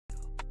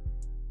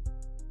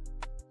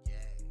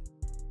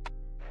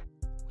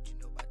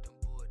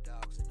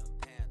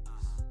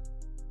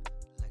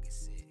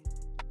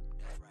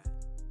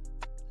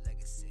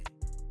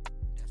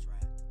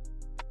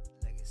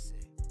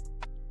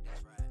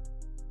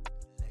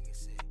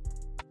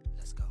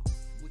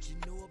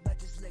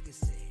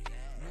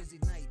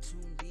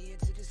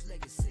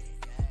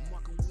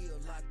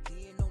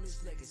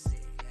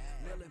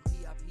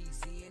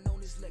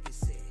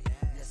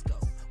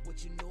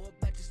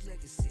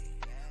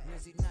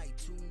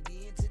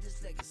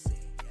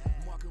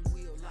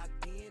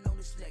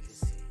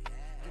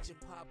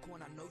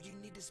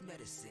It's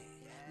medicine.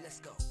 Let's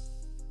go.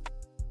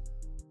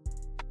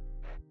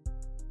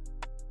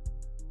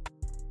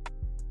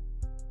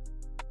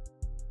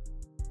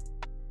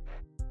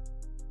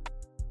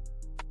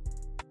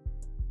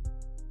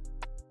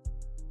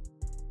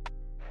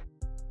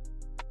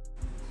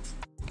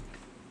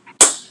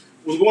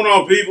 What's going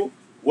on, people?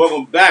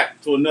 Welcome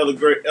back to another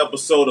great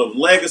episode of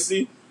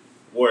Legacy,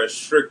 where it's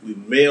strictly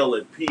male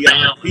and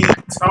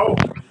PRP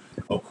talk.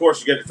 Of course,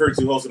 you get the first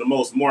two hosts of the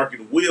most, Mark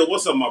and Will.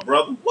 What's up, my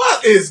brother?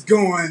 What is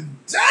going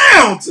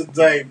down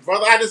today,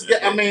 brother?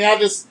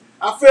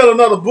 I feel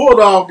another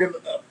bulldog in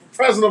the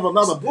presence of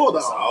another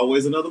bulldog. It's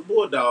always another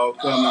bulldog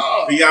coming.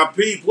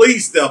 PRP,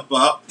 please step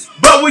up.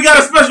 But we got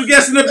a special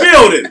guest in the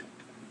building.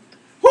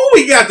 Who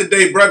we got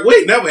today, bro? We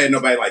ain't never had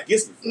nobody like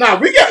this. Nah,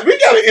 we got an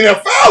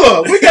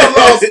NFLer. We got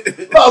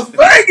Las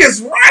Vegas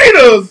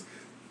Raiders.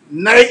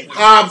 Nate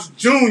Hobbs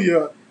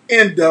Jr.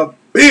 in the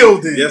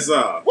building. Yes,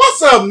 sir.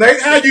 What's up,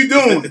 Nate? How you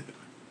doing?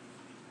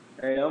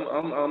 Hey,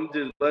 I'm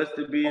just blessed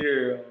to be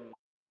here.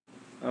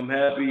 I'm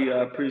happy. I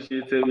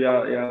appreciate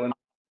y'all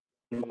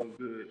doing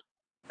good.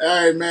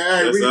 Hey,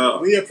 man. Hey,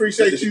 Yes, we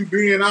appreciate you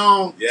being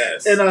on.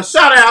 Yes. And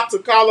shout out to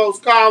Carlos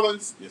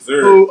Collins. Yes,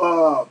 sir.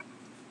 Who,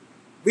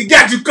 we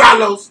got you,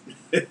 Carlos.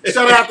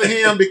 Shout out to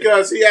him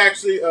because he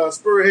actually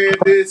spearheaded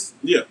this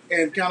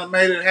and kind of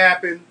made it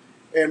happen.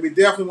 And we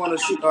definitely want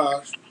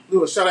to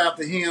do a shout out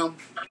to him.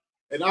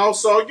 And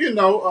also,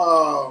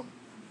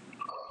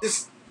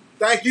 just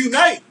thank you,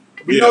 Nate.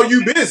 We know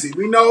you busy.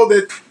 We know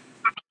that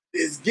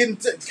it's getting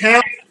to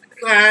camp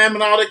time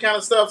and all that kind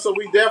of stuff. So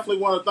we definitely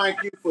want to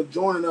thank you for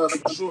joining us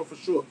for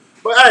sure.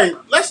 But hey,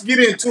 let's get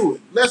into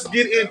it.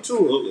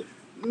 Absolutely.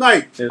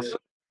 Nate. Yes.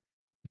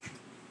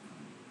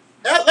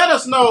 Let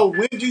us know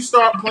when did you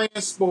start playing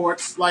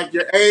sports, like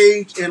your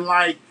age, and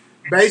like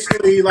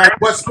basically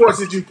like what sports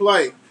did you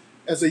play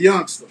as a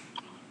youngster?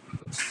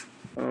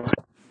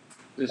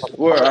 The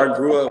sport I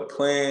grew up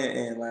playing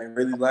and like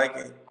really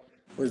liking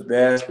was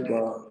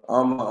basketball.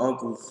 All my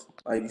uncles,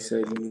 like you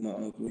said, my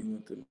uncle, he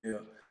went to the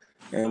mill,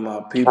 and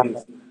my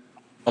people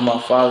on my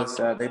father's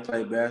side, they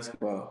play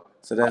basketball.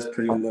 So that's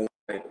pretty much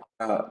like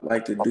I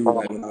like to do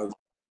like when I was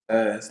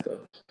and stuff.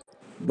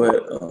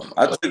 But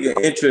I took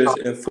an interest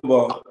in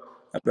football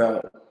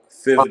about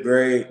 5th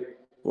grade,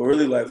 well,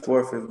 really like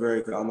 4th, 5th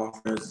grade, because all my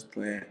friends was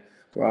playing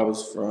where I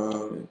was from,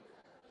 and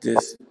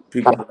just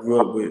people I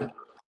grew up with.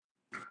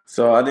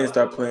 So I didn't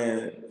start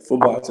playing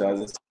football until I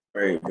was in 6th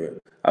grade,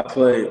 but I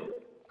played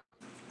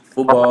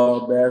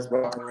football,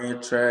 basketball,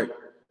 ran track,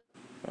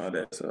 all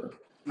that stuff.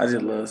 I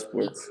just love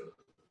sports.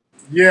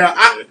 Yeah,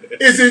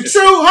 is it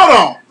true? Hold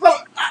on.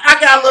 Look, I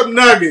got a little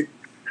nugget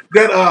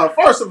that,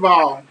 first of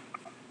all,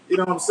 you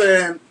know what I'm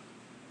saying?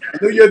 I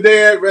knew your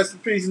dad, rest in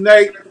peace,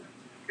 Nate.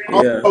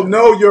 Yeah. Also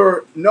know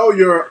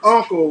your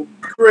uncle,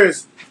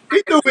 Chris.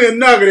 He threw me a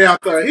nugget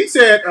out there. He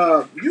said,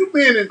 you've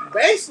been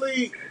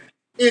basically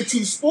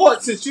into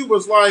sports since you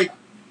was like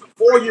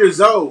 4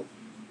 years old.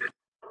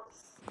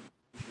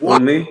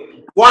 With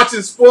me?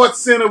 Watching Sports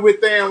Center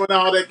with them and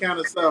all that kind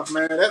of stuff,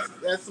 man.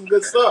 That's some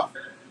good stuff.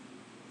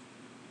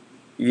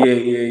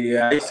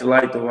 Yeah. I used to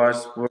like to watch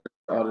sports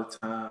all the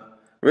time.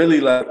 Really,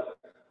 like,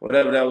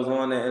 whatever that was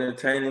on that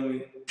entertaining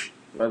me,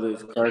 whether it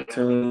was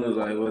cartoons,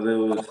 like whether it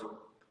was,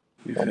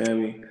 you feel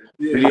me,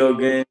 video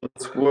games,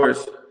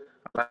 sports,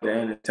 I like the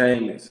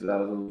entertainment since I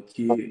was a little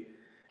kid.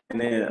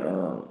 And then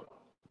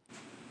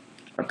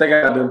I think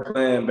I've been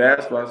playing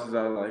basketball since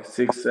I was like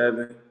 6,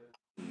 7.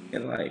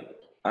 And like,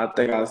 I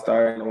think I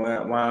started in the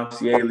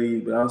YMCA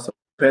league, but I was so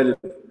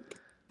competitive.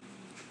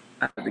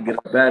 I had to get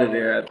up out of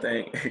there, I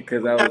think,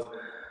 because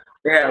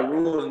they had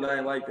rules and I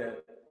ain't like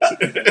that.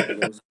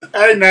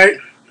 Hey, Nate,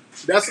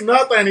 that's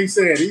another thing he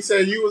said. He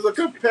said you was a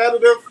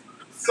competitive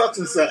such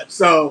and such.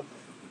 So,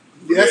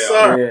 yes,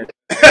 sir.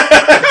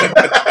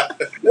 Yeah.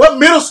 What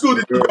middle school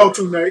did you go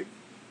to, Nate?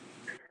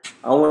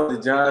 I went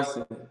to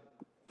Johnson.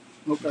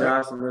 Okay.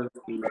 Johnson Middle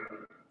School.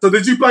 So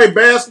did you play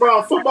basketball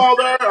and football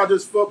there, or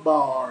just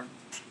football?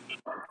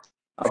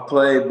 I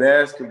played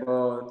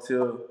basketball and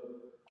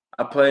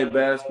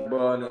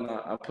then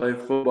I played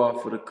football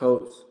for the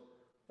coach.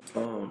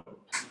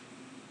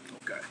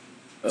 Okay.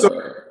 So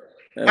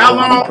how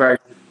long?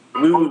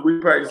 We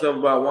practiced over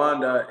by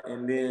Wanda,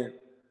 and then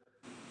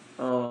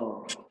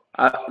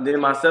then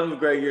my 7th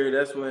grade year,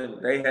 that's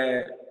when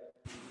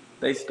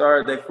they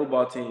started their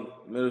football team,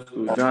 middle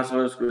school, Johnson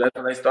Middle School. That's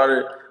when they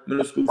started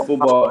middle school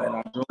football, and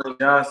I joined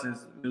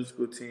Johnson's middle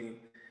school team.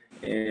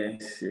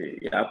 And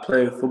shit, yeah, I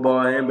played football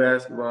and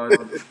basketball.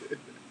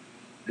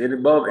 Did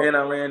it both, and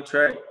I ran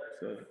track.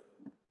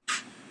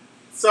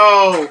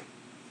 So,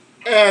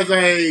 as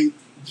a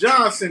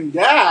Johnson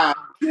guy,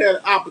 you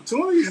had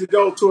opportunities to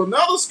go to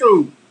another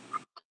school.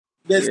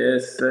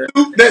 Yes, sir.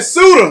 That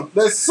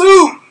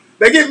suit.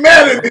 They get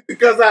mad at me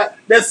because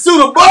that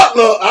Suter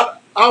Butler.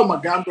 Oh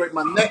my God,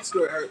 my neck's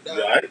gonna hurt.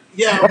 Right?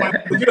 Yeah,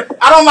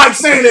 I don't like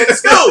saying that in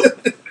school.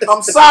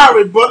 I'm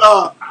sorry, but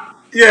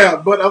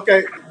but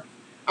okay.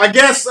 I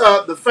guess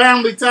the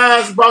family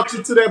ties brought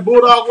you to that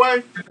Bulldog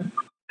way.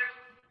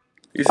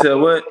 You said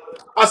what?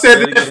 I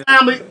said, did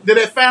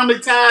that family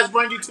ties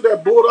bring you to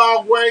that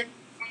Bulldog way?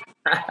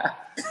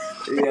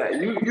 Yeah,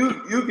 you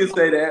can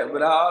say that,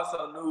 but I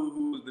also knew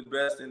who was the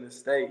best in the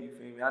state. You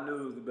feel me? I knew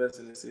who was the best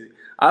in the city.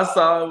 I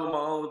saw it with my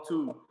own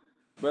too,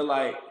 but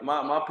like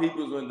my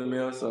peoples went to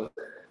Mill, so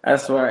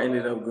that's where I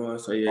ended up going.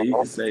 So yeah, you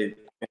can say,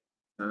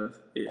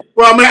 yeah.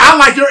 Well, I mean, I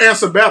like your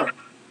answer better.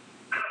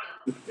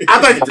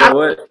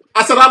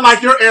 I said I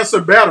like your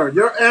answer better.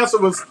 Your answer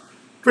was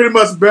pretty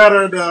much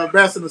better, the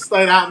best in the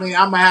state. I mean,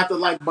 I'm gonna have to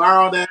like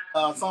borrow that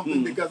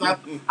something because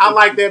I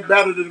like that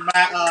better than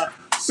my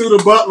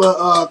Suda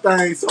Butler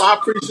thing. So I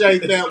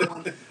appreciate that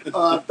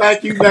one.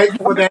 Thank you, Nate,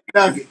 for that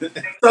nugget.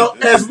 So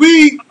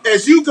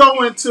as you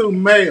go into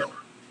male,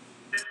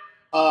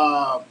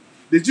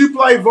 did you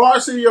play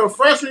varsity your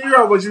freshman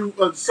year, or was you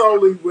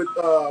solely with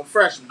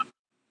freshmen?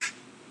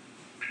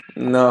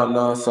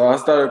 No. So I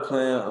started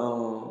playing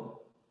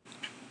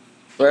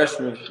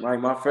freshman. Like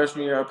my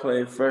freshman year, I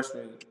played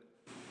freshman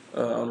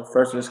on the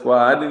freshman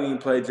squad. I didn't even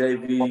play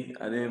JV.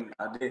 I didn't.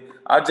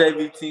 Our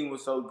JV team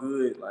was so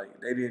good, like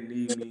they didn't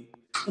need me.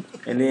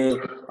 And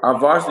then our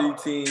varsity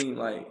team,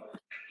 like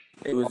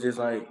it was just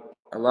like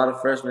a lot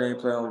of freshmen didn't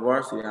play on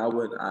varsity.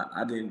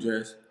 I didn't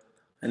dress.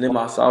 And then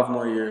my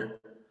sophomore year,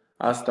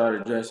 I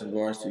started dressing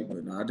varsity,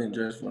 but no, I didn't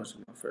dress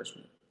varsity my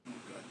freshman.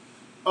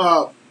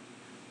 Let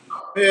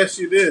me ask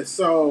you this.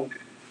 So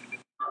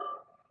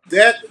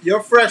that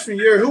your freshman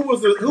year, who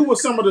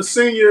was some of the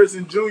seniors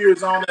and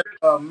juniors on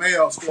that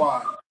male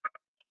squad?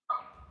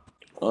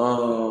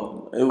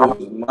 It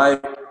was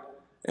Mike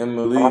and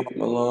Malik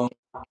Malone.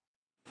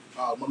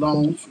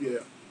 Malone's, yeah.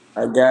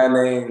 A guy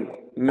named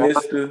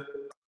Mister.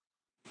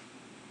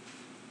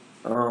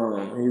 He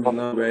was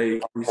number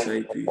 8, free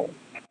safety.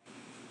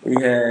 We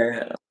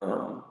had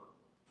who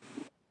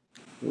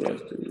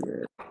else did we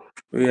have?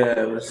 We had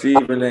a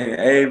receiver named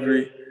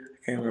Avery.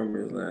 I can't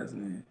remember his last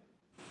name.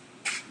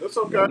 That's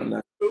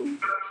okay.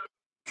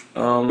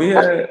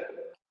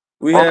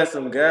 We had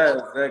some guys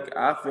that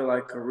I feel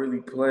like could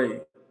really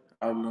play.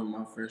 I remember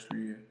my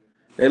freshman year.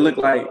 They looked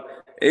like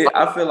it.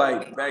 I feel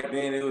like back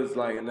then it was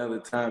like another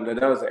time.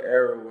 That was an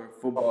era where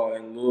football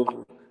in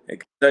Louisville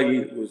and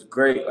Kentucky was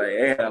great. Like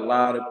they had a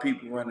lot of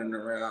people running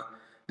around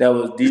that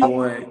was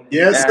D1.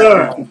 Yes,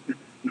 athletes,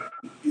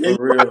 sir.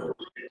 For real.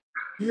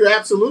 You're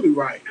absolutely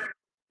right.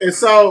 And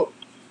so,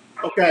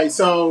 okay,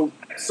 so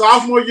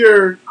sophomore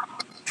year,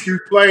 you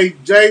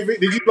played JV.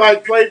 Did you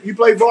play? You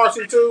played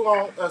varsity too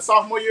on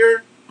sophomore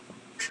year?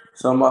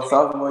 So my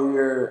sophomore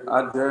year,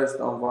 I dressed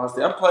on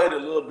varsity. I played a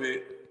little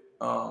bit.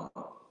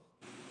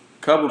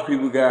 Couple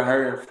people got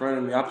hurt in front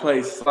of me. I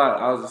played slot.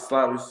 I was a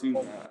slot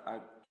receiver.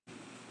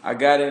 I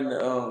got in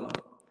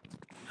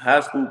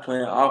high school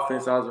playing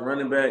offense. I was a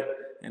running back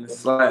in the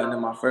slot, and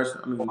then my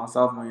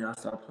sophomore year, I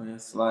started playing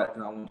slot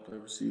because I wanted to play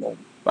receiver.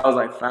 But I was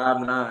like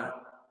 5'9".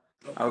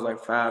 I was like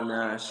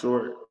 5'9",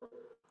 short,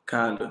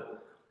 kinda.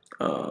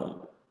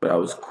 But I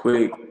was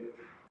quick,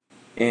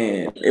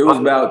 and it was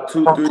about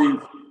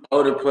 2-3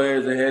 older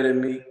players ahead of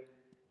me,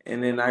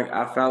 and then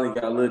I finally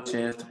got a little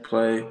chance to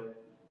play.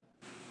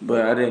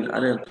 But I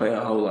didn't play a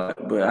whole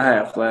lot. But I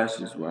had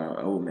flashes where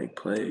I would make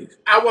plays.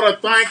 I want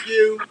to thank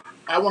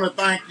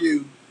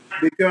you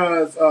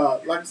because,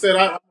 like I said,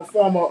 I'm a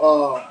former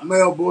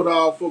male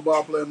Bulldog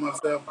football player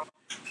myself.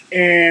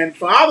 And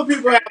for all the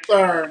people out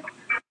there,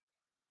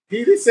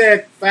 he just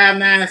said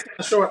 5'9" is kind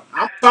of short.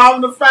 I'm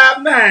calling the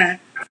 5'9".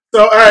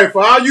 So, hey,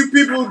 for all you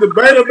people who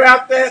debate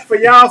about that for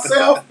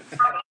y'allself,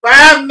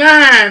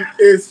 5'9"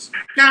 is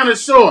kind of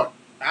short.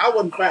 I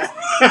wasn't 5.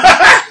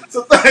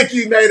 So thank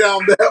you, Nate,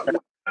 on that one.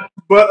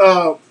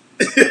 But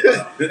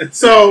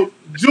so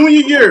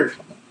junior year,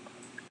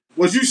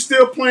 was you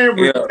still playing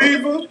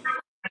receiver?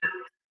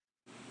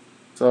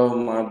 So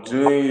my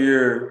junior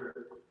year,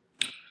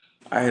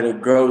 I hit a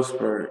growth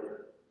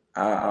spurt.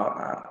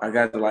 I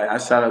got to I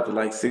shot up to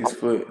like 6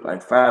 foot,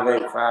 like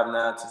 5'8",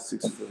 5'9" to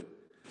 6 foot.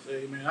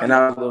 And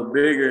I was a little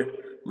bigger,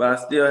 but I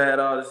still had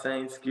all the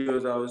same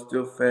skills. I was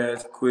still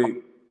fast,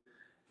 quick,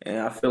 and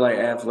I feel like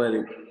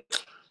athletic.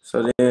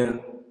 So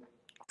then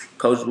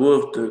Coach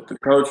Wolf,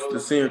 the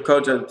senior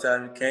coach at the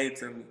time, he came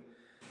to me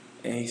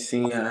and he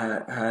seen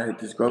how I had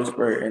this growth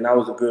spurt, and I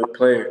was a good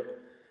player.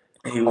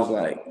 And he was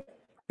like,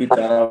 he thought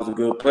I was a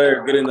good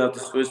player, good enough to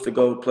switch to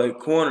go play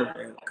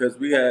corner, because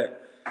we had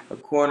a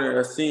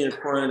senior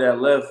corner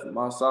that left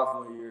my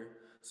sophomore year.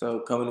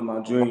 So coming to my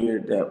junior year,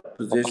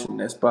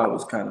 that spot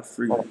was kind of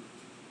free.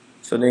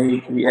 So then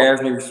he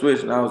asked me to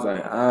switch, and I was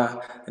like,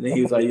 and then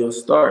he was like, you'll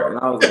start, and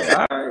I was like,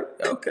 all right,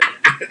 okay.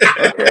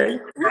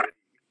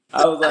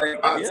 I was like,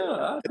 yeah,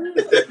 I'll do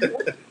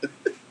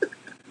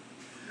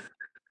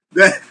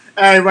it.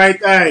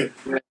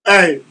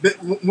 Hey,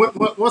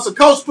 once a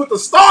coach put the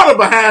starter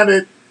behind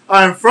it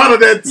in front of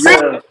that,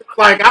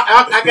 like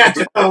I got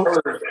you,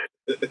 coach.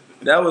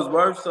 That was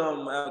worth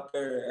something out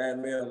there at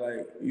Mill.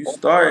 Like you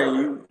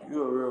starting,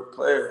 you a real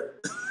player.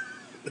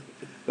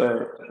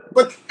 But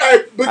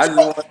I just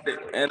wanted,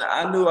 and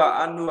I knew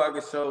I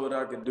could show what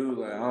I could do.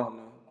 Like I don't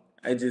know,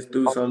 I just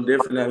do something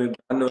different at me. But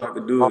I knew I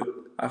could do it.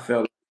 I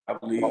felt like I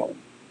believed.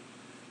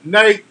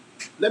 Nate,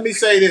 let me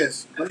say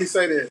this.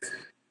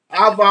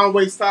 I've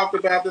always talked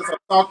about this. I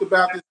talked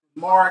about this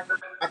with Mark.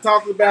 I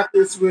talked about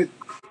this with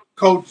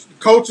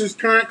coaches,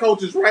 current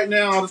coaches right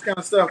now, all this kind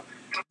of stuff.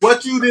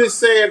 What you just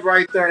said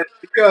right there,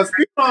 because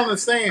people don't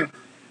understand.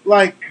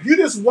 Like, you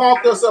just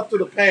walked us up to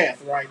the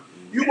path, right?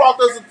 You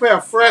walked us up to the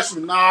path,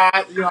 freshman.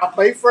 I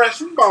played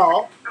freshman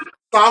ball.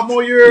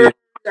 Sophomore year,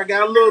 I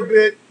got a little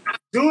bit.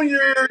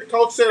 Junior,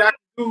 coach said I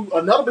could do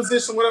another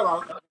position,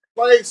 whatever.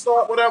 Play,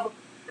 start, whatever.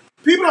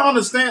 People don't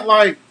understand,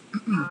 like,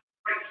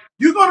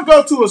 you're going to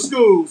go to a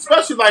school,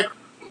 especially like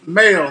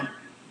male,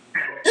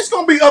 it's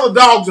going to be other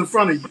dogs in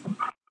front of you.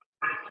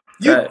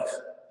 Facts.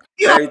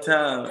 Every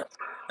time.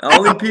 The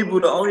only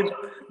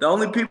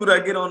people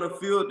that get on the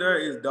field there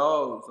is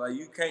dogs. Like,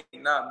 you can't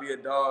not be a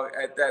dog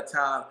at that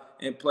time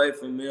and play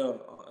for Mill,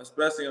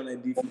 especially on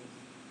that defense.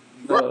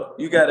 So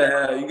you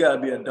gotta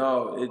be a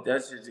dog.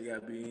 That's just you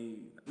gotta be.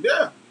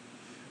 Yeah,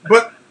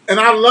 and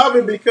I love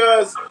it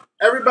because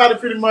everybody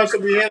pretty much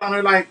will be in on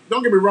it. Like,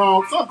 don't get me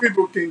wrong, some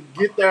people can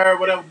get there or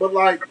whatever, but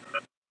like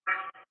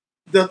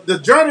the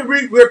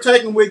journey we're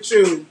taking with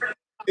you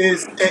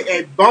is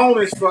a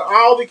bonus for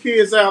all the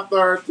kids out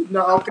there to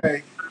know.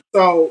 Okay,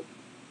 so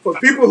for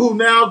people who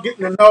now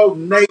getting to know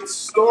Nate's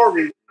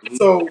story,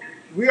 so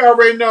we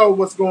already know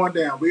what's going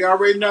down. We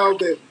already know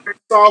that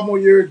sophomore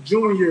year,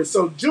 junior year.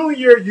 So junior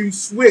year, you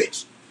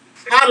switched.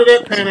 How did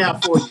that pan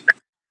out for you?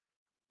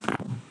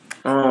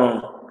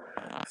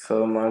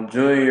 So my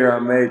junior year, I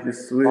made the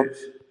switch,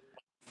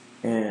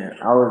 and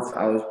I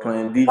was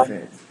playing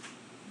defense.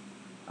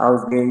 I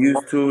was getting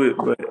used to it,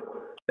 but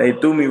they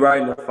threw me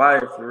right in the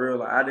fire for real.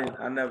 Like,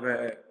 I never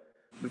had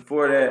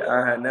before that.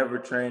 I had never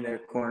trained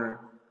at corner.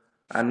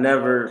 I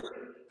never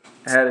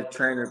had a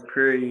trainer,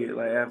 period,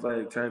 like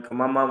athletic trainer. Cause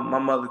my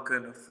mother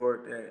couldn't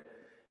afford that,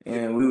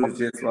 and we was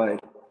just like,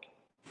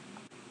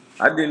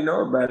 I didn't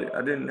know about it.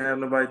 I didn't have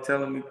nobody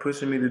telling me,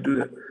 pushing me to do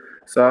that.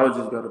 So I would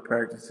just go to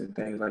practice and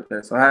things like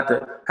that. So I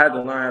had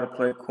to learn how to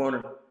play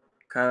corner,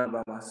 kind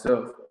of by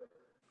myself.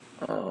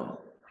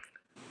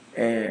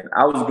 And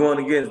I was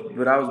going against,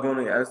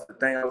 that's the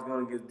thing, I was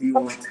going against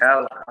D1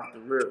 talent off the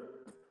rip.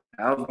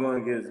 I was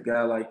going against a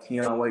guy like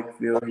Keon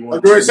Wakefield. I'm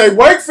going to say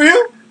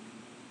Wakefield?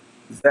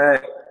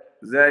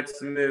 Zach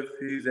Smith,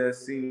 he's at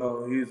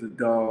SEMO, he's a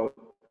dog.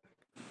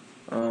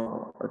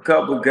 A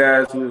couple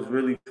guys who was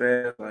really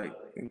fast, like,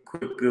 and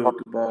quick, good with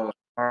the ball, like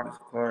Marcus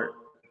Clark.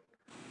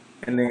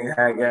 And then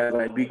had guys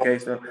like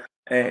BK Stuff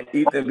and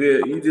Ethan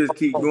Bill. You just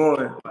keep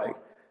going. Like,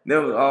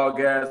 them was all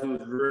guys who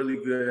was really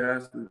good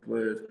high school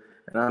players.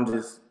 And I'm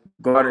just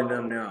guarding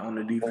them now on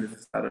the defensive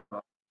side of the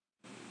ball.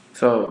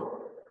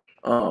 So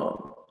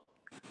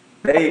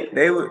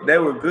they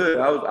were good.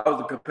 I was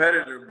a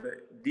competitor,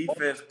 but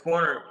defense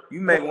corner,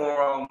 you make one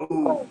wrong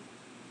move,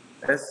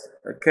 that's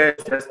a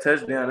catch, that's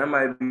touchdown. That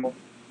might be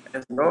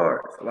that's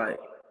yards. Like,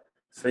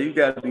 so you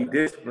got to be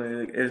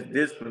disciplined. It's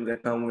discipline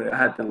that come with it. I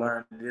had to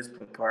learn the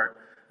discipline part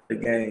of the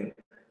game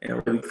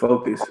and really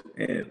focus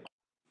and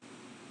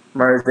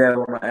merge that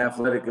with my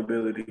athletic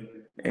ability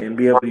and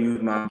be able to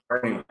use my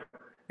brain.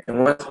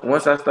 And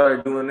once I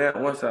started doing that,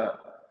 once I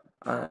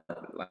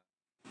like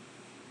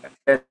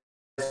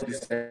you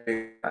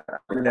say,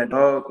 that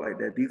dog, like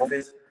that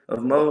defense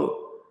of mode,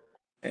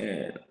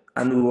 and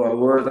I knew who I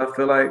was, I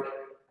feel like,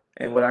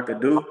 and what I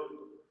could do.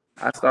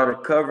 I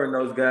started covering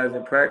those guys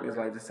in practice,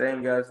 like the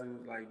same guys who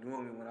was like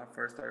doing me when I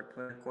first started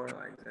playing corner,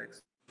 like Zach.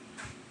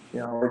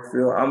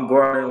 I'm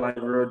guarding like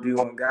real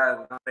D1 guys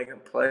and I'm making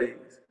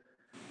plays.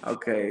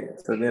 Okay,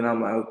 so then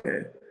I'm like,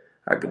 okay,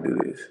 I could do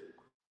this.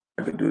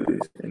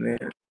 And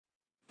then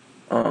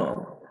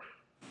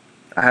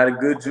I had a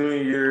good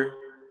junior year.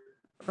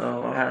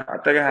 I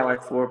think I had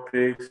like 4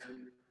 picks.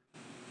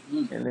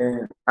 And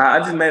then I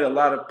just made a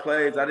lot of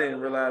plays I didn't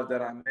realize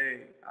that I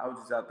made. I was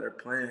just out there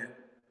playing.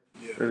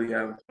 Really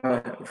having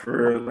fun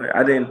for real. Like,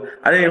 I didn't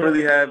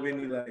really have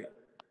any like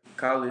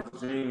college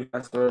dreams.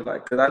 I saw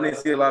like, cause I didn't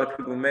see a lot of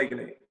people making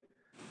it.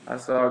 I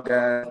saw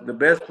guys. The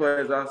best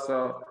players I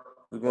saw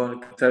was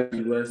going to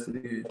Kentucky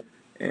Wesleyan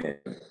and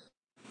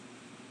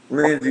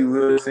Lindsey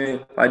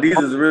Wilson. Like, these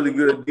is really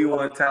good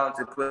D1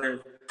 talented players,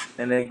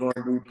 and they going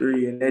to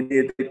D3 and they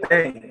did their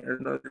thing.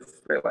 There's no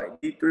disrespect. Like,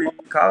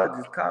 D3 college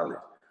is college,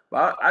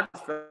 but I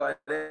just felt like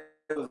they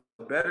was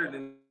better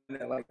than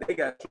that. Like, they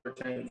got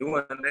shortchanged.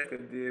 Doing they could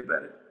have did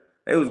better.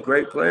 They was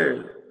great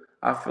players.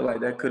 I feel like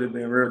that could have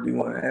been real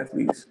D1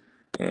 athletes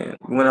and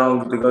went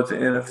on to go to the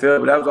NFL,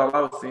 but that was all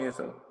I was seeing.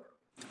 So,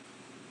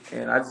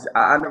 and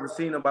I never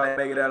seen nobody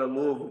make it out of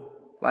Louisville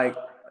like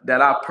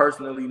that I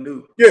personally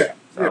knew. Yeah.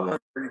 So I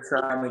wasn't really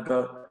trying to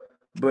go,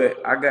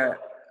 but I got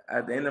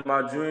at the end of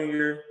my junior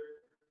year,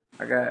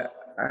 I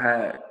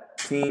had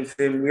teams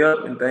hit me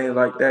up and things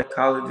like that.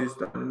 Colleges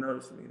started to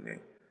notice me. And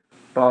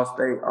Ball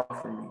State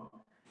offered me,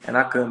 and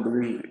I couldn't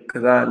believe it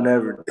because I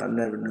never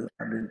knew.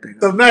 I didn't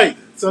think. So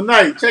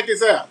Nate, check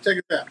this out.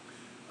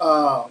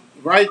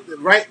 Right.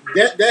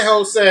 That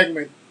whole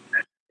segment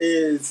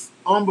is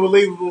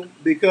unbelievable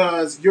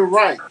because you're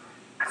right.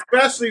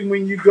 Especially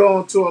when you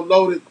go into a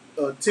loaded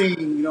team,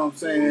 you know what I'm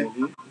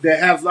saying, that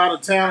has a lot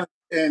of talent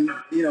and,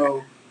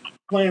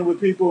 playing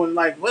with people and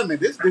like, wait a minute,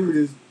 this dude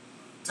is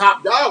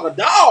top dog, a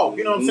dog.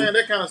 You know what I'm saying?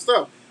 That kind of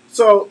stuff.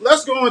 So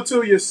let's go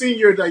into your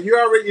senior day. You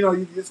already,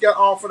 you just got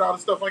offered all the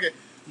stuff like that.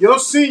 Your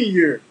senior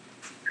year,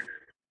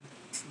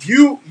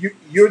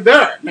 you're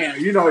there now.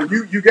 You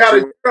got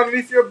it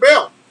underneath your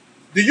belt.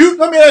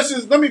 Let me ask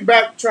you, let me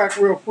backtrack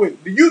real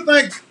quick. Do you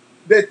think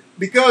that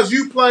because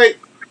you played,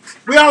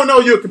 we all know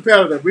you're a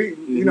competitor. Like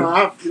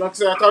I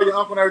said, I told your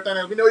uncle and everything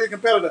else. We know you're a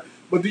competitor.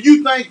 But do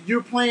you think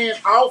you're playing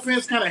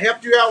offense kind of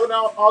helped you out with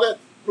all that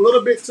a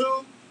little bit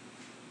too?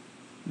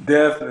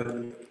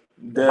 Definitely.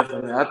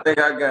 I think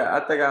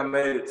I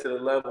made it to the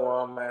level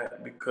I'm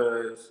at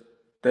because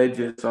they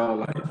just saw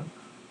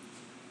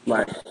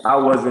like I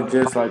wasn't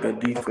just like a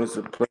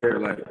defensive player.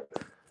 Like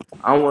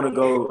I want to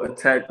go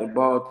attack the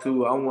ball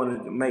too. I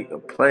wanted to make a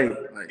play.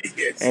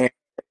 And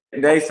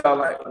they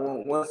saw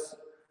once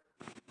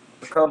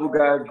a couple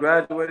guys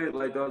graduated,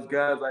 like those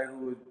guys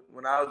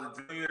when I was a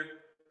junior,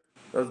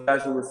 those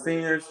guys who were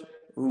seniors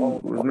who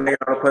was making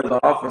all the plays on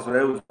offense, so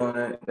they was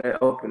doing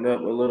that opened up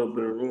a little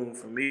bit of room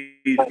for me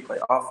to play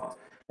offense.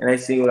 And they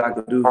seen what I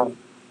could do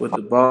with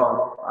the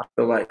ball. I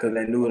feel like because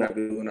they knew what I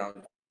could do when I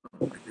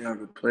was a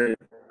younger player,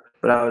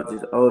 but I was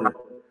just older.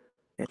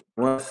 And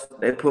once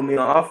they put me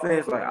on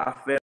offense, I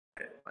feel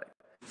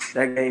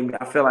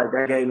like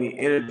that gave me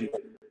energy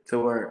to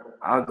where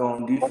I go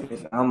on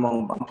defense. I'm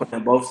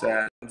playing both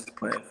sides. I'm just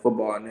playing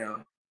football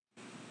now,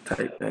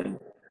 type thing.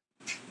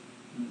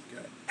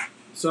 Okay.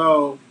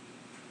 So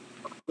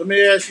let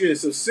me ask you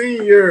this: so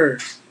senior,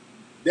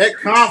 that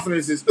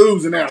confidence is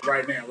oozing out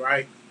right now,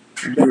 right?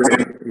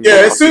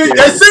 Yeah, senior.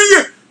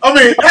 I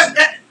mean,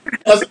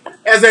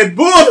 as a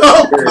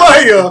Bulldog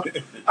player,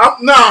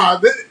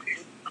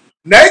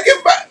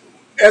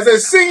 as a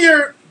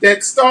senior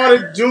that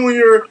started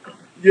junior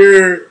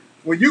year,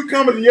 when you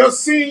come into your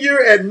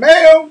senior at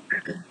Mayo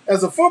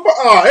as a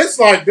football, it's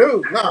like,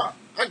 dude, I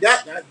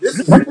got that. This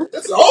is over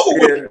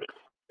with.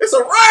 It's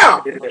a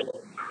wrap.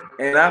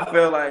 And I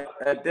feel like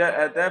at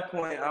that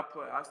point, I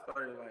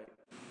started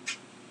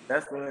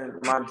that's when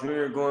my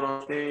junior going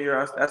on senior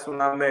year. That's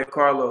when I met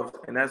Carlos,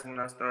 and that's when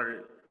I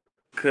started.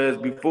 Cause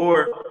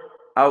before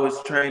I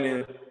was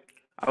training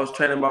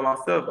by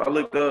myself. I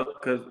looked up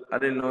because I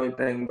didn't know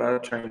anything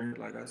about training.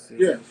 Like I said,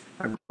 yeah.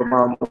 I grew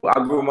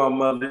with my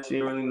mother. She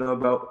didn't really know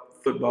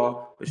about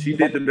football, but she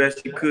did the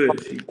best she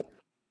could. She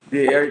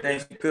did everything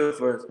she could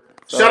for us.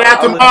 So Shout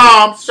out to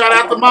moms. Shout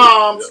out to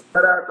moms.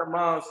 Shout out to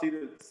mom.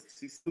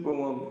 She's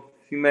superwoman.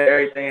 She made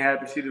everything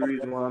happen. She's the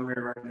reason why I'm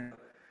here right now,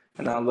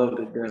 and I love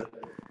her to death.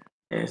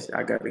 And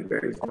I got the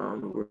greatest mom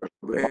in the world.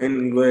 But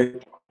anyway,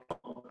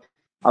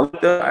 I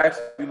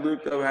actually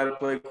looked up how to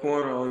play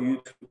corner on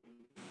YouTube.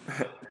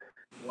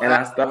 And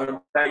I started in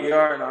the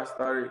backyard and I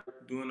started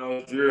doing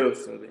those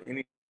drills so that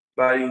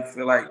anybody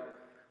feel like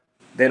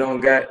they don't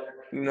got,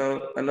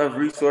 enough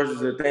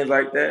resources or things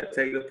like that,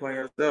 take it upon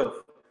yourself.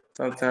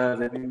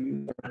 Sometimes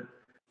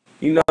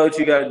you know what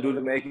you got to do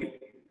to make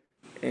it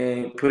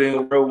and put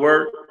in real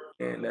work,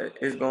 and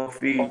it's going to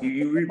feed you.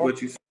 You reap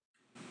what you sow.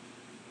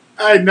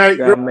 Hey, Nate,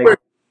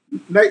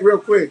 real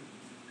quick.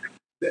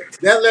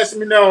 That lets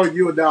me know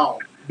you're a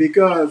dog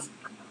because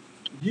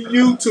you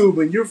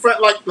YouTube and you're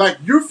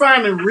you're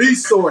finding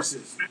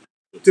resources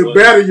to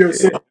better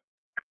yourself.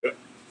 Yeah.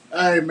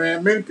 Hey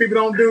man, many people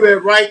don't do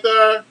that right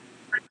there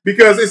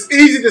because it's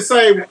easy to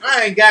say, well,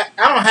 I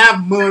don't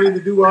have money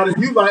to do all that.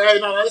 You like, hey,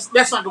 no,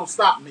 that's not gonna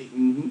stop me.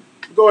 Mm-hmm.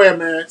 Go ahead,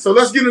 man. So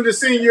let's get into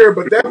senior year,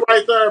 but that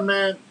right there,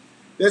 man,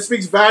 that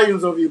speaks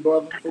volumes of you,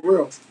 brother, for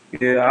real.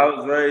 Yeah, I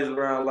was raised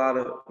around a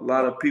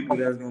lot of people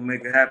that's gonna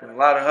make it happen. A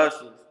lot of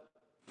hustlers.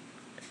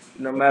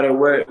 No matter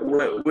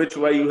which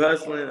way you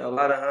hustling, a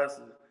lot of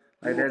hustlers.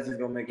 Like that's just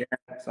gonna make it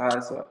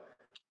happen. So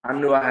I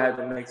knew I had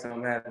to make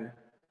something happen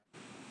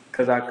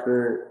because I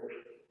could.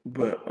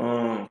 But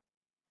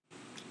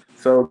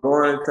so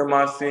going into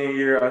my senior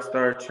year, I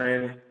started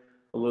training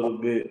a little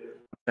bit.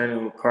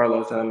 Training with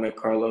Carlos. I met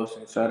Carlos,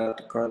 and shout out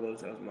to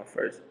Carlos. That was my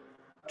first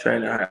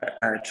trainer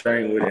I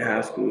trained with in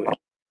high school.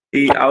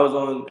 I was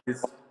on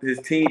his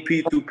team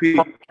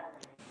P2P,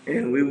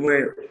 and we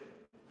went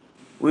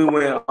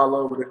all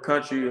over the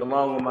country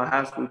along with my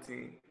high school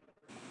team,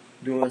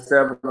 doing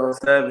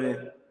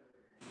 7-on-7,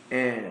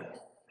 and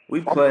we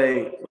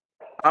played.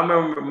 I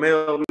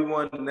remember we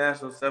won the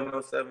national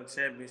 7-on-7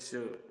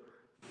 championship.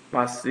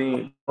 My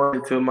senior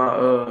going into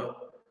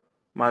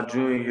my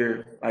junior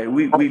year. Like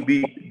we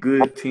beat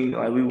good teams.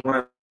 Like we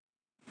won.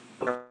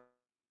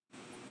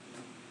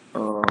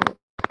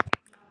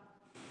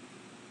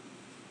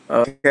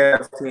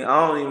 Cavs team.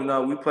 I don't even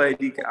know. We played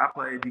DK. I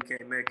played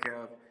DK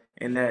Metcalf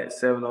in that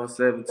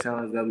 7-on-7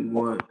 challenge that we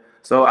won.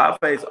 So I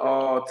face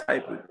all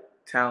type of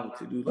talent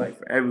to do for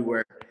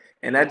everywhere,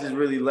 and that just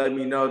really let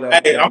me know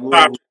that. Hey, I'm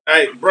sorry.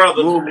 Hey,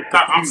 brother.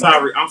 I'm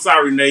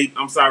sorry, Nate.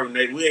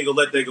 We ain't gonna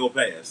let that go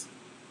past.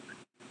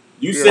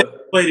 You said you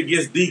played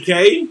against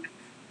DK.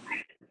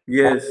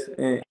 Yes,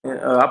 and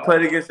I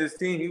played against his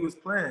team. He was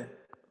playing.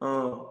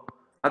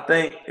 I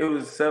think it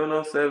was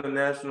 7-on-7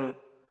 national.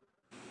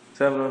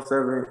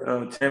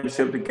 7-on-7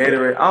 championship, the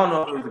Gatorade. I don't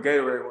know if it was the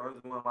Gatorade one. It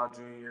was one of my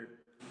junior year.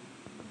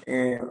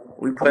 and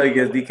we played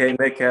against DK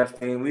Metcalf's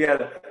team.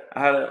 I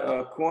had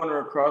a corner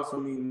across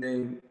from me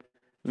named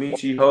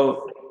Michi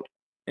Hope,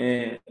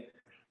 and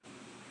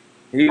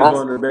he was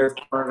one of the best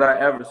corners I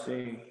ever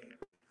seen.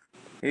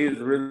 He was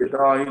really a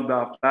dog. He was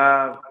about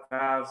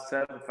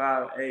 5'7",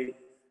 5'8".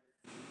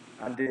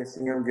 I didn't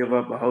see him give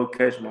up a whole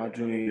catch my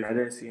junior year. I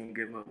didn't see him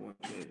give up one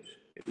catch.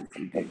 It was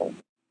ridiculous.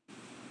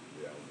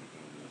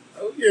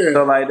 Oh yeah.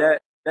 So like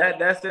that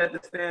set the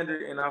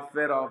standard, and I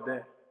fed off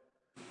that.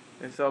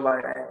 And so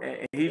like,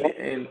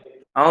 and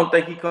I don't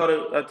think he caught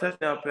a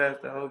touchdown pass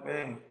the whole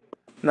game.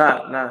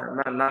 Not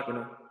knocking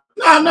him.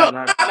 No, Not no,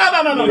 knocking. no,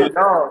 no, no, no, He a no.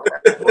 dog.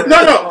 That boy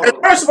No, a no. And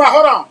dog. first of all,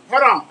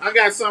 hold on. I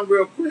got something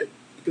real quick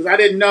because I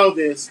didn't know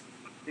this.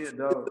 He a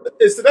dog.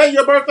 Is today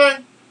your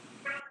birthday?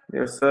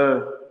 Yes,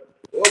 sir.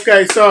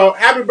 Okay, so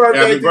happy birthday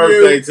Happy to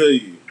birthday you. to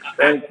you.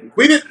 Thank you.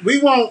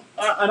 We want,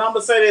 and I'm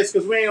gonna say this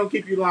because we ain't gonna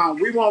keep you long.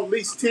 We want at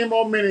least 10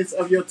 more minutes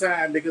of your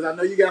time because I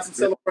know you got some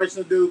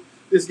celebration to do.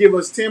 Just give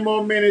us 10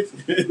 more minutes.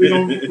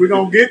 We're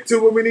gonna get to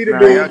what we need to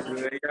do. Y'all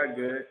good. Y'all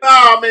good. No,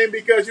 I mean,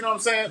 because you know what I'm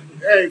saying?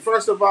 Hey,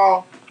 first of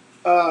all,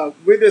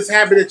 we're just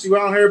happy that you're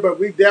on here, but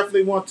we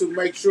definitely want to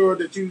make sure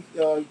that you,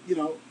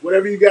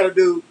 whatever you got to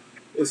do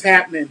is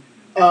happening.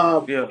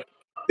 Yeah.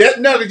 That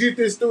nugget you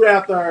just threw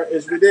out there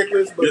is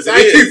ridiculous, but Yes,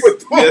 thank you for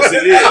throwing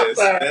it out is.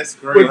 there. That's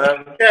great.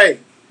 Okay,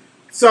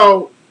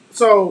 so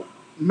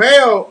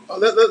Mel,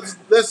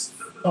 let's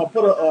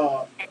put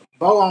a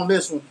bow on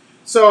this one.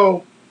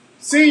 So,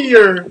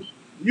 senior,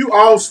 you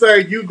all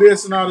state, you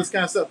this and all this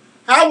kind of stuff.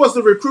 How was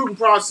the recruiting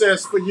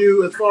process for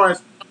you as far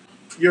as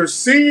your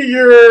senior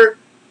year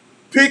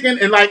picking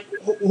and like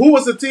who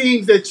was the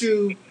teams that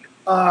you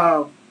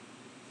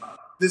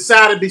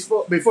decided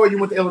before you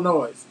went to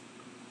Illinois?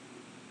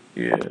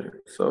 Yeah.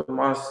 So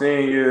my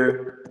senior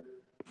year,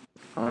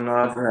 I don't know.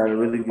 I just had a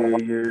really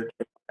good year.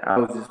 I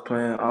was just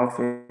playing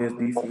offense,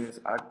 defense.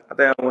 I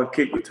think I won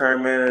kick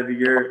return man of the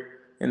year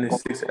in the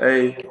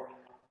 6A,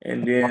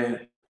 and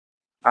then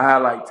I had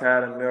like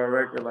tied a male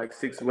record like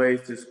 6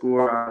 ways to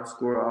score. I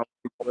scored all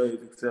 6 ways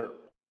except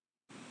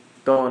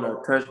throwing a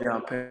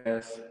touchdown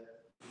pass.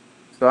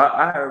 So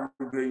I had a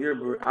really good year,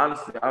 but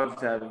honestly, I was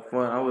just having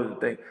fun. I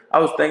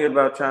was thinking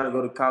about trying to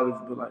go to college,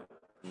 but like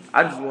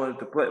I just wanted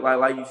to play.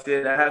 Like you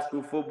said, that high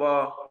school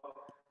football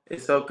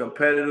is so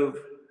competitive,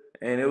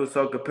 and it was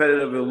so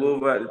competitive in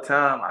Louisville at the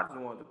time. I just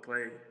wanted to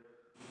play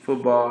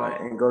football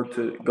and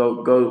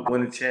go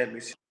win a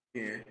championship.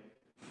 Yeah.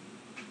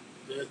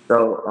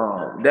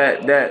 So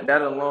that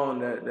alone,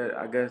 that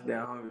I guess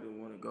that hunger to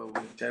want to go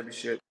win a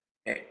championship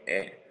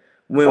and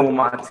win with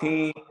my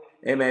team,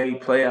 it made me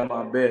play at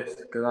my best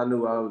because I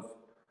knew I was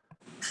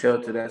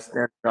held to that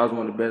standard. I was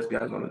one of the best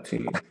guys on the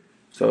team.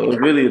 So it was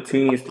really a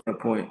team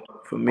standpoint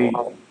for me.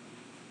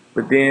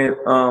 But then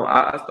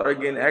I started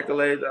getting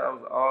accolades. I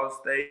was all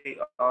state,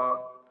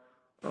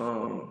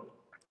 um,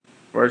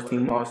 first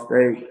team all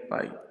state,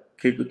 like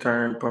kick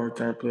return, punt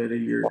return player of the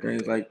year,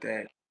 things like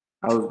that.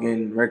 I was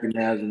getting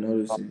recognized and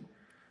noticed.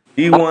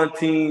 D1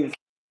 teams,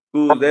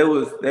 schools, they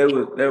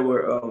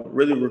were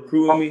really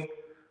recruiting me,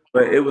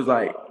 but it was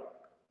like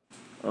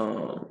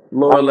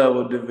lower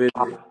level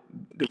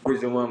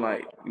division one,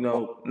 like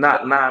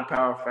not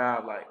non-power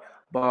 5 like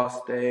Ball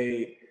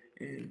State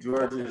and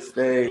Georgia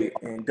State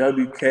and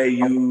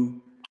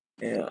WKU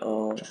and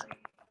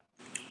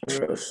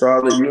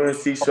Charlotte,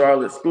 UNC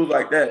Charlotte, schools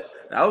like that.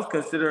 I was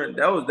considering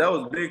that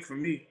was big for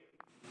me.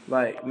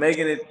 Like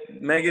making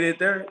it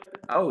there,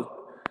 I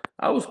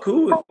was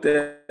cool with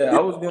that. I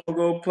was gonna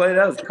go play.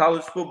 That was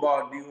college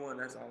football D1.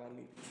 That's all I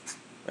needed.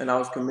 And I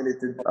was committed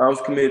to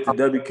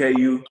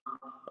WKU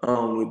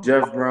with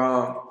Jeff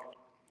Brown,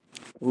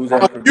 who's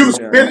at Purdue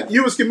now.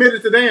 You was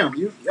committed to them.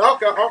 You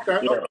okay.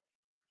 Yeah.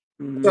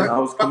 So, I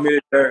was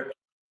committed there.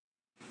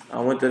 I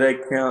went to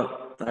that camp.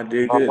 I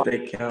did good at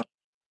that camp.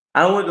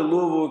 I went to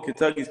Louisville,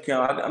 Kentucky's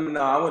camp. I mean,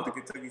 no, I went to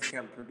Kentucky's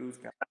camp, Purdue's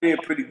camp. I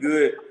did pretty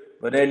good,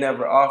 but they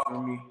never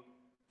offered me.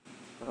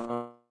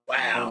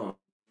 wow.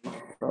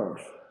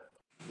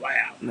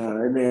 No,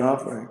 they didn't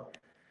offer.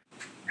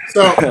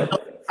 So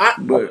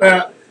But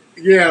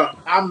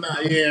I'm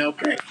not. Yeah,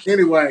 okay.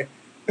 Anyway,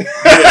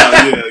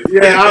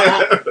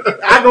 Yeah.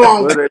 I go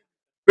on.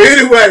 But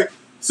anyway,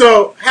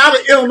 so how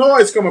did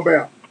Illinois come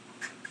about?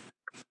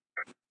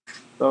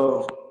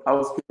 So I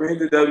was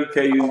committed to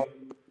WKU.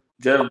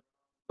 Jeff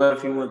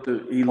left. He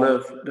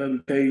left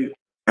WKU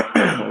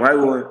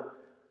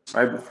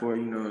right before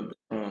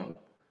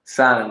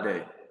signing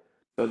day.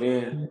 So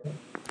then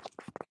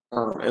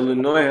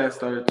Illinois had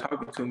started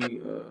talking to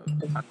me.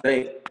 I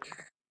think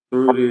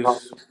through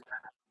this.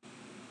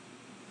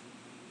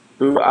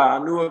 I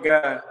knew a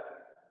guy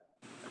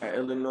at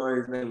Illinois.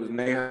 His name was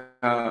Nate.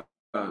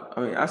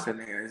 I said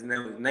Nate. His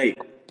name was Nate.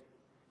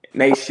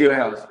 Nate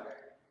Shieldhouse.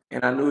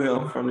 And I knew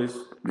him from this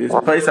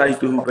place I used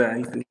to hoop at. I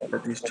used to hoop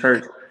at this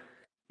church.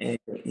 And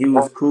he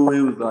was cool.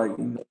 He was like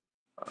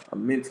a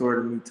mentor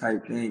to me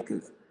type thing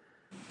because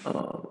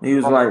he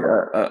was like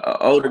a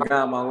older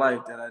guy in my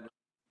life that I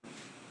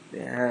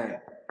didn't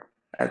have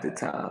at the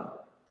time.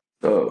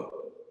 So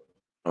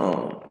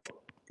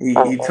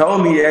he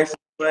told me he actually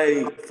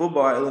played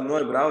football at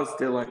Illinois, but I was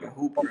still like a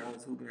hooper. I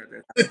was hooping at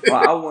that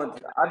time. Well,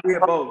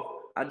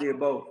 I did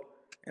both.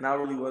 And I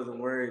really wasn't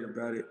worried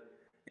about it.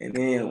 And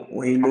then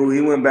when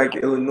he went back to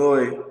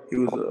Illinois. He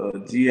was a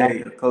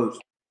GA, a coach,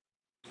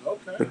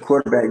 the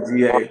quarterback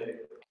GA.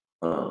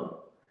 And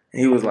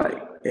he was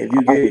like, if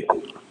you get,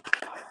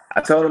 I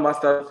told him I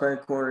started playing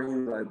corner. He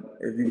was like,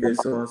 if you get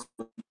so and so,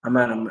 I'm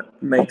gonna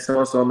make so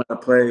and so amount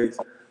of plays.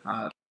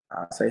 I'll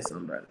say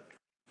something about it.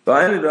 So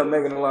I ended up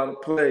making a lot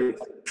of plays,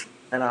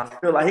 and I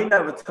feel like he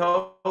never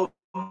told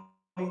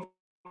me.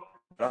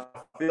 But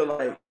I feel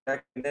like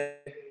back in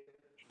that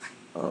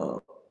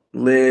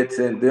led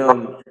to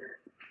them,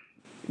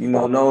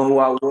 knowing who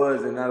I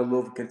was and not a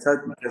little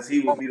Kentucky, because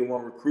he would be the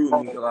one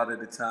recruiting me a lot of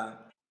the time.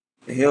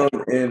 Him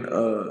and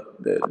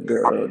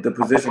the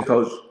position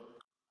coach,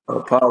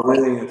 Paul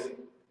Williams,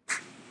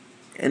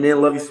 and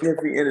then Lovie Smith,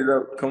 he ended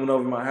up coming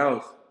over my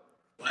house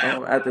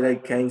after they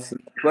came to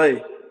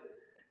play.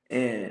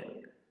 And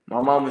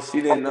my mama,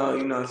 she didn't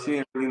know, she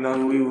didn't really know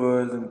who he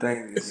was and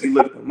things. And she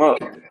looked him up,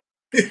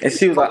 and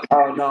she was like,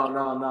 "Oh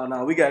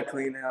no, we gotta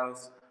clean the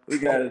house. We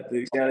gotta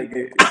be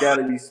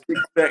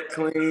spec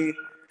clean,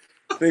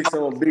 fix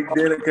him a big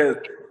dinner, because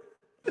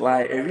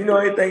like if you know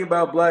anything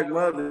about black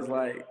mothers,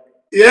 like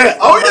if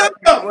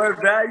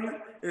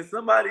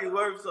somebody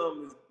worth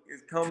something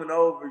is coming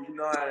over, you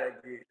know how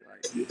that get,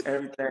 like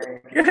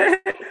everything."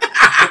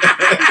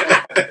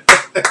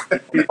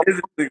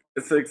 He's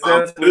a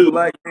successful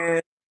black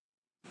man.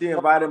 She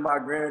invited my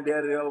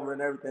granddaddy over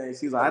and everything.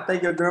 She's like, I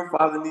think your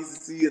grandfather needs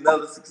to see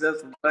another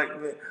successful black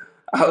man.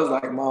 I was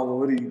like, Mama,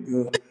 what are you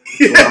doing?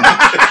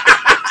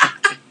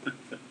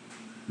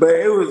 But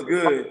it was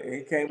good. And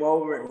he came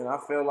over, and I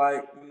felt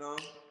like,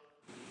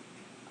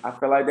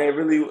 they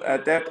really,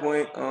 at that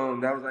point,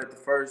 that was like the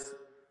first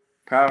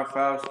Power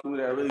 5 school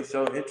that really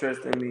showed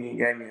interest in me and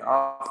gave me an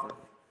offer.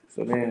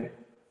 So then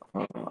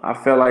I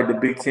felt like the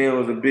Big Ten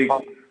was a big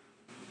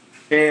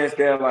chance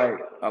that, like,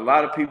 a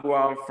lot of people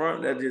out in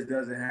front, that just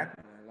doesn't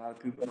happen. A lot of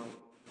people don't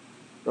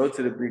go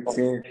to the Big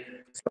Ten.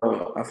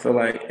 So I feel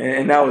like,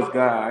 and that was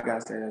God. I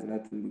gotta say that's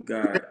nothing but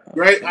God.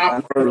 Great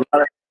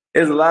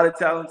There's a lot of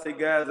talented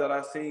guys that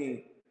I've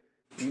seen,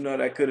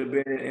 that could have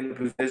been in the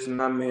position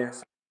I'm in.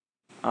 So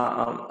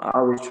I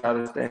always try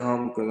to stay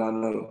humble because I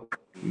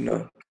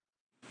know,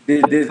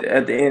 this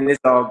at the end, it's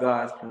all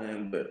God's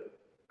plan. But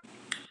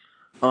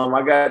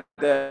I got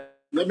that.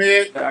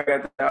 I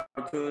got the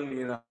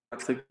opportunity, and I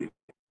took it.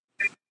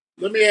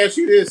 Let me ask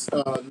you this,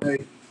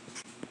 Nate.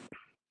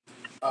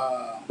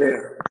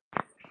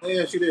 Let me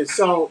ask you this.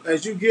 So,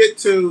 as you get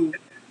to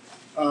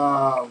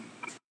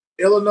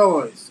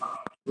Illinois,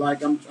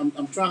 like I'm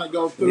trying to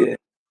go through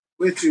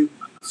with you.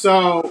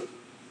 So,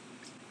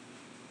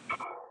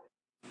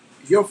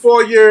 your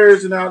 4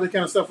 years and all that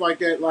kind of stuff like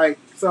that. Like,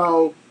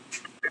 so,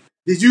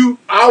 did you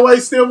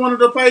always still wanted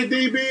to play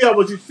DB, or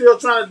was you still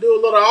trying to do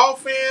a little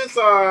offense?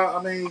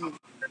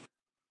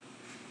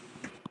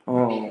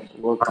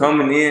 Well,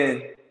 coming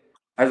in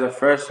as a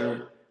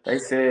freshman, they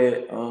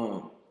said, they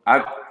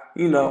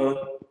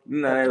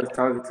was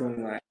talking to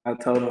me, like, I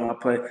told them I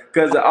played,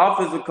 because the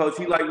offensive coach,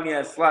 he liked me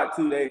at slot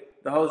too.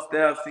 The whole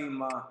staff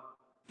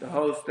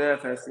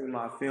had seen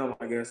my film,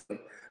 I guess. So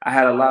I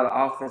had a lot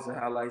of offensive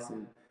highlights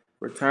and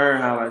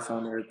return highlights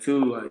on there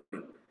too. Like,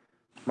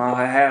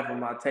 half of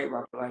my tape,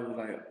 I feel like, was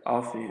like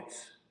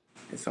offense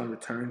and some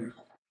returning.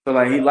 So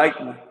like, he liked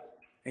me.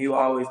 And he would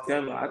always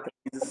tell me, I think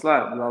he's a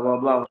slot, blah, blah,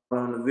 blah,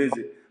 on the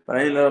visit. But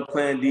I ended up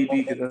playing DB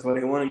because that's what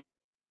they wanted.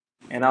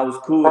 And I was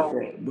cool with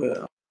that.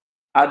 But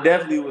I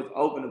definitely was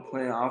open to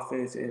playing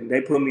offense, and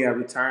they put me at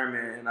return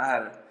man. And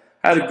I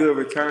had a good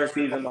return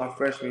season my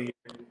freshman year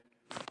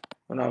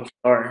when I was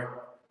starting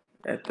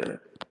at the.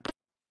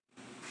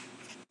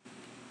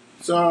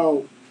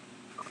 So,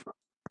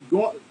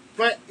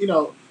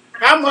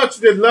 how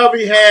much did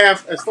Lovey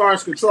have as far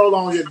as control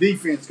on your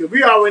defense? Because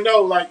we already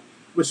know, like,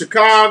 with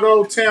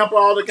Chicago, Tampa,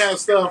 all that kind of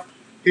stuff,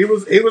 he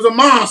was a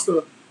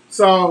monster.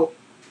 So,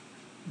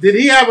 did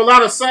he have a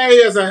lot of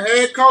say as a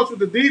head coach with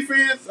the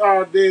defense,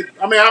 or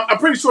I'm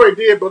pretty sure he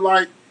did, but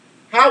like,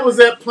 how was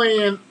that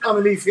playing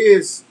underneath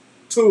his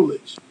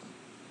tutelage?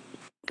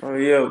 Oh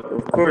yeah,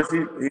 of course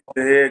he's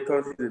the head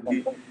coach.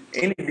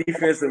 Any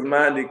defensive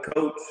minded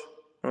coach,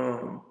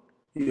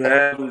 you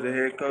have who's a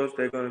head coach,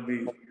 they're gonna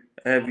be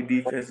a heavy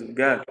defensive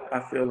guy.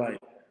 I feel like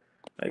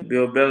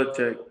Bill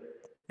Belichick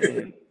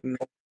and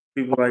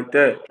people like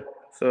that.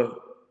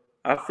 So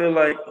I feel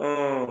like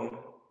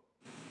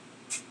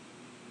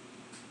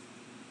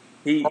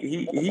he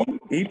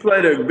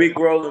played a big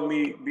role in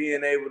me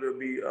being able to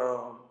be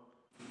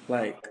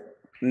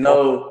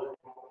know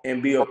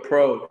and be a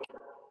pro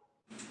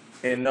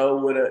and know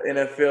what an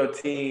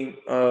NFL team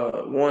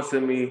wants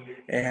of me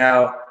and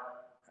how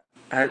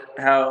I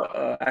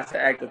should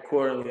act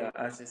accordingly,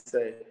 I should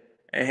say,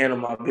 and handle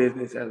my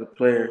business as a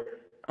player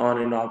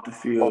on and off the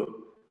field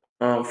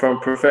from a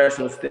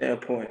professional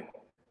standpoint.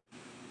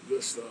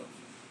 Good stuff.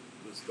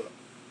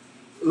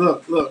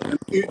 Look,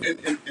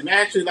 and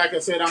actually, like I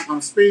said,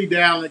 I'm speed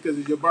dialing because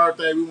it's your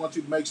birthday. We want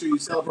you to make sure you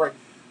celebrate.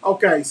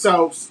 Okay,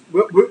 so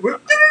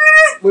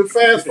we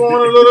fast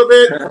forward a little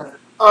bit.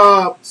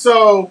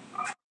 So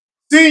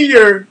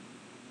senior,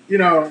 you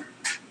know,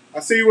 I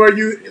see where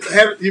you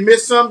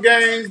missed some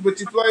games, but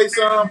you played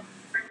some.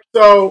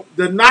 So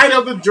the night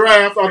of the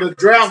draft or the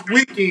draft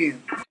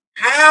weekend,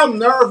 how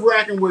nerve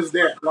wracking was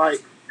that?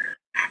 Like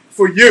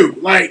for you,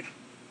 like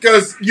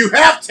because you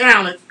have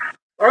talent,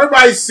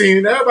 everybody's seen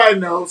it, everybody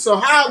knows. So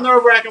how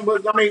nerve wracking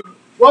was? I mean,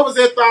 what was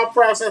that thought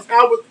process?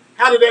 How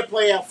did that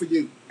play out for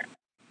you?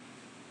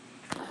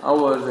 I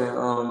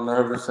wasn't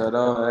nervous at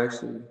all,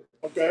 actually.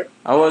 Okay.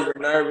 I wasn't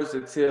nervous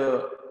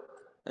until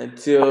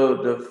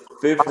the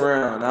fifth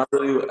round. I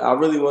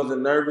really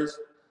wasn't nervous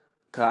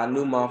because I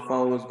knew my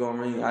phone was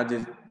gonna ring. I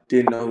just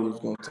didn't know who was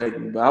gonna take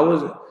me. But I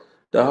wasn't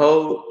the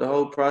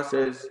whole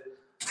process.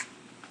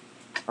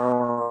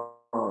 I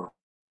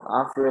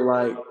feel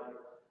like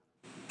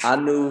I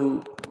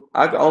knew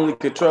I could only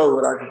control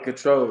what I could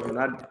control, and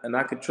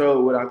I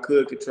controlled what I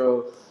could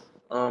control.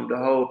 The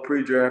whole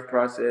pre-draft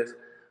process,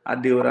 I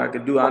did what I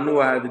could do. I knew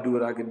I had to do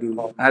what I could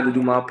do. I had to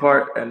do my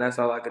part, and that's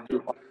all I could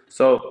do.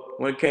 So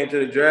when it came to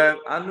the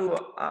draft, I knew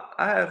I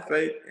had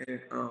faith,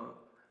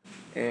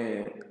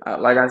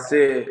 like I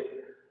said,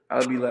 I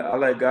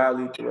let God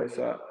lead the way.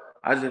 So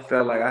I just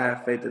felt like I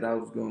had faith that I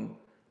was going to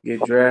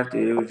get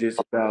drafted. It was just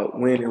about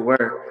when and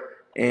where.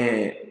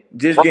 And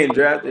just getting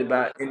drafted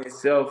by in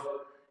itself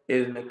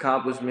is an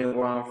accomplishment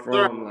where I'm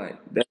from. Like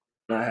that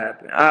not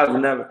happen. I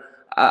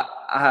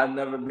have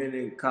never been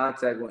in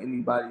contact with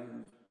anybody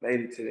who made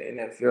it to the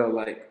NFL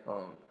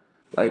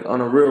like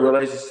on a real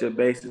relationship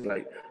basis,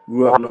 like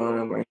grew up knowing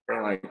them or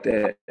anything like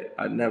that.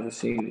 I've never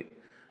seen it.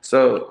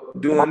 So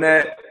doing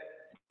that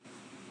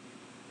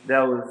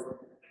was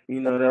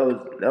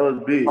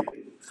big.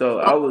 So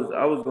I was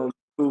gonna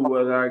do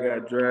whether I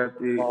got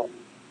drafted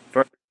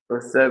first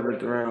or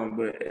seventh round,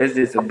 but it's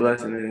just a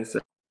blessing in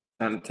itself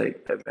trying to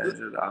take advantage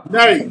of the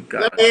opportunity. Nate,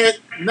 God.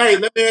 Nate,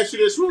 let me ask you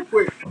this real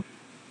quick.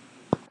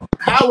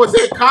 How was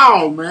that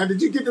call, man?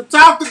 Did you get to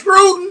talk to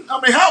Gruden? I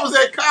mean, how was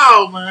that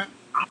call, man?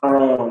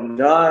 John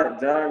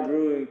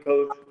Gruden,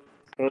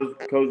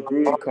 Coach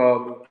Gruden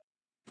called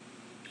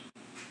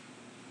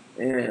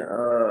me, and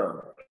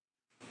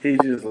he's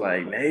just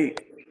like, Nate.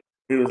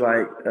 He was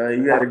like,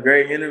 you had a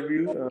great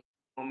interview.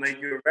 Gonna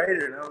make you a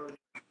Raider.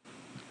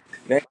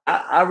 And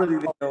I really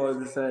didn't know what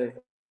to say.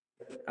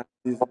 I,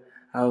 just,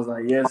 I was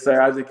like, yes, sir.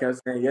 I just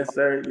kept saying, yes,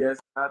 sir, yes.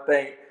 I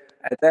think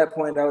at that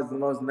point, that was the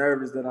most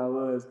nervous that I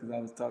was because I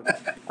was talking.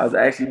 I was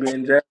actually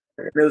being drafted.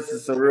 It was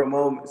just a real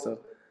moment. So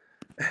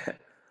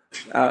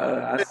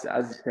I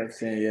just kept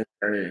saying, yes,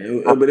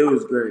 sir. But it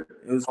was great.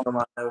 It was something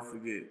I'll never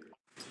forget.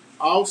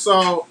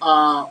 Also,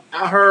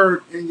 I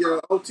heard in your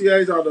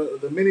OTAs or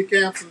the mini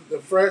camps, the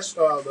fresh,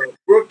 the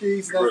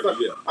rookies and stuff.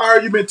 Yeah. I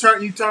heard you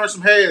turned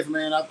some heads,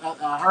 man.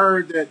 I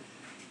heard that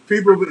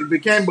people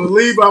became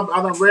believer.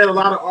 I done read a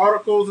lot of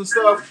articles and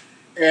stuff,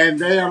 and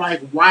they are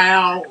like,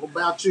 wow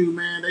about you,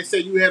 man. They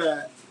say you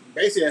had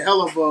basically a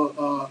hell of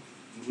a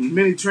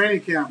mini training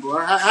camp, bro.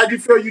 How'd you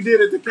feel you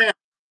did at the camp?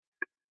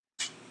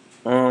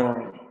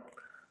 Um,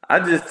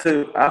 I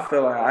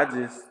feel like I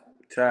just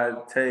tried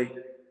to take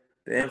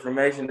the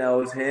information that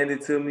was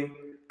handed to me,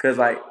 cause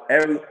like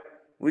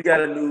we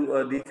got a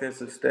new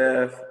defensive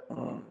staff,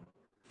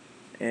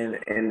 and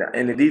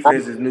the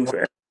defense is new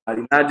for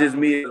everybody, not just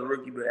me as a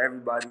rookie, but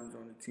everybody who's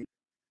on the team.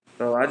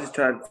 So I just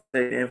tried to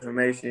take the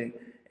information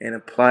and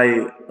apply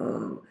it,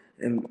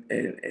 and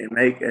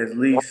make the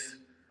least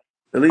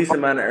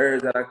amount of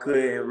errors that I could,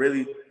 and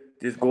really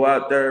just go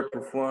out there,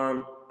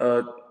 perform,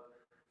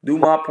 do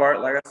my part,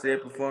 like I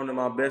said, perform to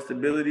my best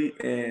ability,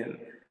 and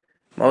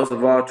most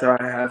of all, try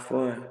to have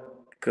fun,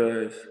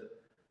 because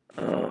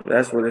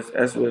that's what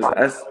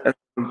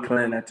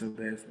playing at your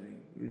best,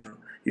 man.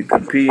 You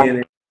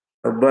competing,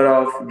 your butt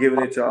off,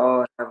 giving it your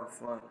all, and having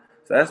fun.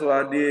 So that's what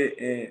I did,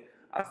 and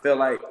I felt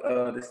like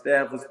the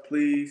staff was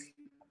pleased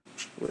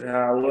with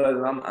how I was,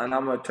 and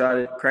I'm gonna try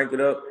to crank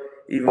it up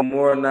even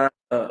more, not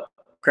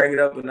crank it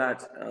up a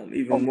notch,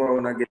 even more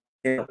when I get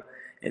to camp,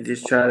 and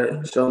just try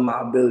to show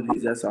my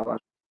abilities. That's all I.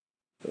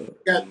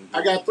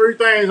 I got three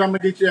things I'm gonna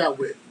get you out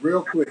with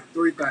real quick.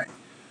 Three things.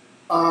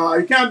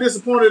 You kind of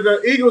disappointed the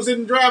Eagles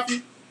didn't draft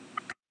you?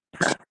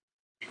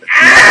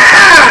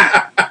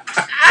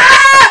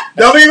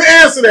 Don't even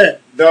answer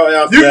that. Don't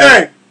answer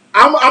that. Hey,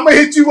 I'm gonna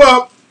hit you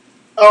up.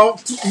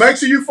 Make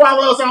sure you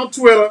follow us on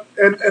Twitter,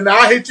 and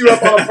I'll hit you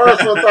up on a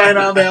personal thing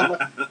on there.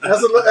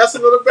 That's a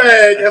little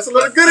bag. That's a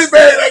little goodie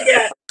bag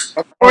I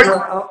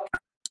got.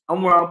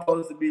 I'm where I'm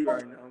supposed to be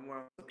right now.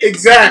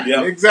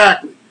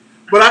 Exactly.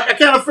 But I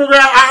kind of figured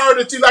out. I heard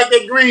that you like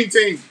that green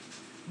team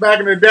back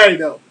in the day,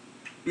 though.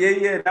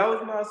 Yeah, that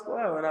was my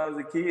squad when I was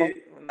a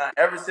kid.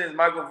 Ever since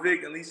Michael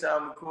Vick and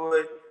LeSean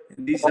McCoy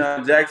and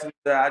Deshaun Jackson,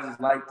 I just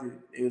liked it.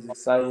 It was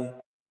exciting,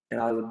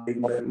 and I was a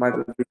big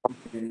Michael Vick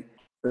fan.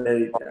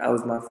 That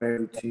was my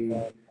favorite team.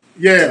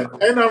 Yeah,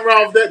 ain't nothing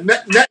wrong with that.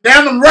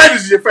 Now them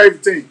Raiders is your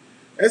favorite team.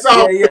 That's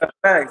all. Yeah,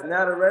 facts.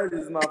 Now the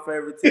Raiders is my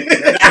favorite team.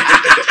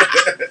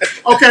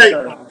 Okay,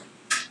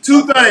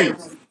 two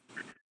things.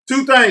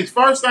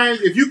 First thing,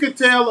 if you could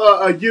tell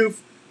a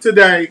youth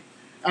today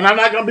and I'm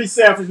not gonna be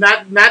selfish.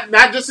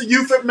 Not just a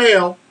youth at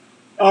male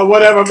or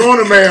whatever.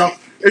 Going to male.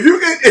 If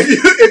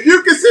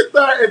you can sit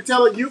there and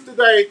tell a youth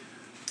today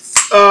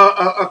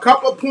a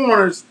couple of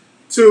pointers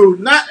to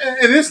not,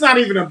 and it's not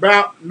even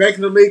about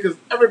making the league because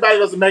everybody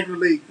doesn't make the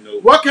league.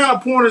 Nope. What kind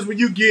of pointers would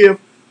you give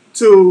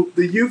to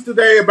the youth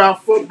today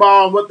about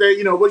football and what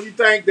they, what do you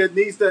think that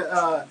needs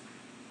to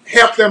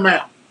help them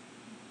out?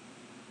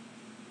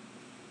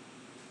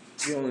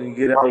 You only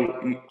get out.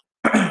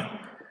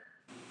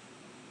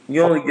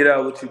 You only get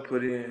out what you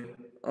put in.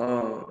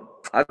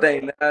 I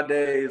think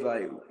nowadays,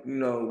 like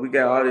we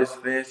got all this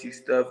fancy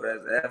stuff as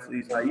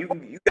athletes. Like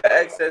you got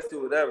access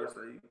to whatever,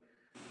 so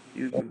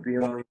you can be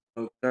on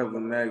cover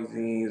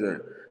magazines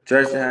or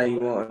dressing how you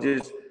want,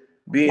 just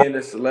being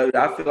a celebrity.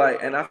 I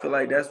feel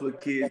like that's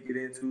what kids get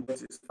into,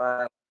 which is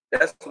fine.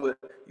 That's what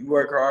you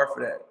work hard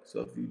for that. So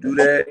if you do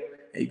that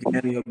and you can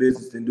handle your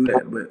business, then do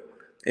that. But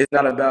it's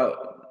not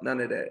about none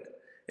of that.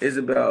 It's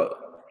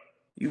about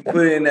you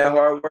put in that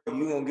hard work,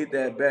 you gonna get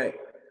that back.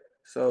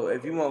 So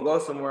if you want to go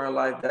somewhere in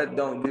life, that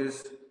don't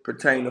just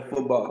pertain to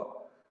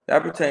football.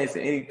 That pertains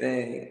to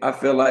anything. I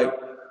feel like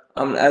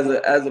I'm as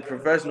a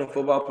professional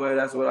football player,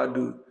 that's what I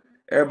do.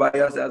 Everybody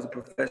else has a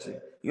profession.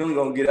 You only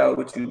gonna get out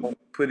what you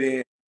put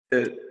in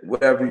to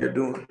whatever you're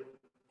doing,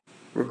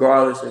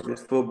 regardless if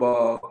it's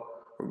football,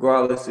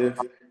 regardless if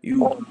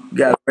you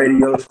got a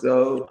radio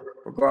show,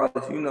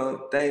 regardless,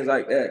 things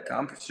like that.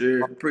 I'm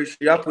pretty sure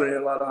y'all put in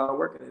a lot of hard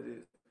work into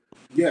this.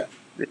 Yeah,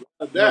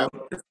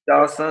 It's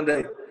y'all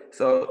Sunday.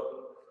 So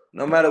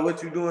no matter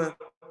what you're doing,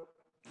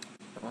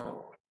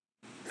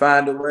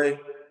 find a way.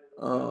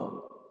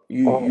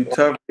 You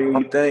tougher than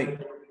you think.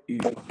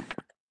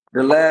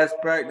 The last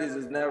practice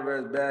is never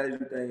as bad as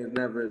you think. It's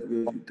never as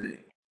good as you think.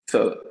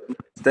 So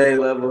stay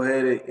level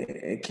headed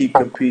and keep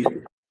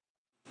competing.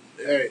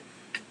 Hey,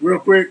 real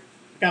quick,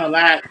 kind of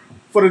like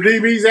for the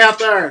DBs out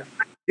there,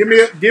 give me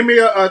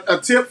a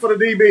tip for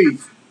the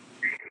DBs.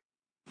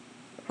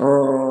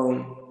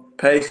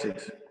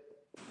 Patience.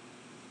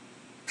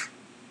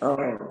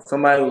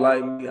 Somebody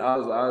like me, I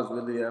was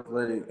really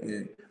athletic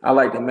and I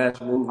like to match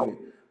movement.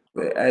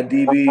 But at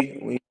DB,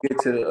 when you get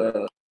to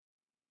the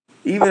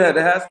even at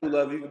the high school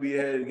level, you can be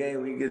ahead of the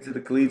game. When you get to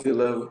the collegiate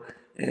level,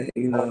 and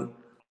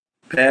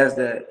past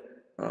that,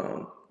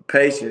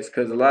 patience,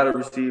 because a lot of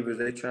receivers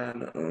they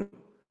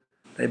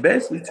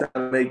basically trying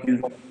to make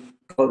you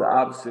go the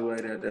opposite way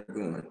that they're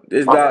going.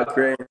 It's about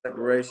creating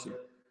separation.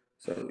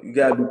 So you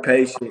gotta be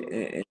patient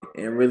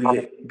and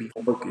really be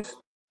focused.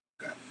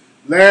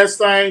 Last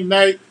thing,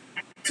 Nate,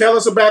 tell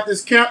us about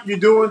this camp you're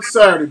doing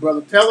Saturday,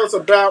 brother. Tell us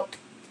about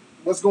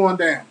what's going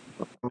down.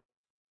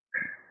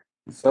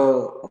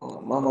 So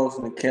I'm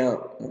hosting a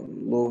camp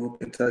in Louisville,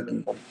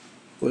 Kentucky,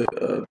 with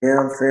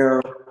Gam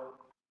Film.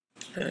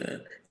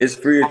 It's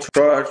free of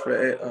charge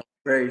for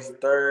grades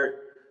 3rd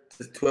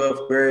to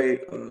 12th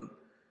grade.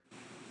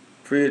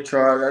 Free of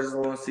charge. I just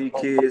want to see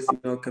kids,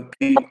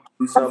 compete,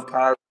 do something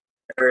positive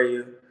in the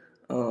area.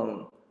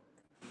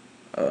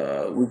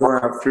 We're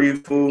gonna have free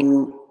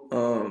food.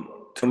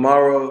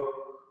 Tomorrow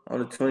on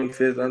the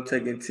 25th, I'm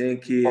taking 10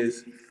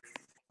 kids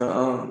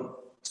to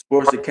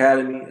Sports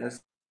Academy.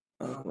 That's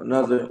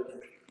another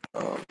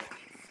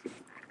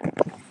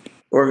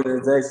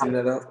organization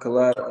that I've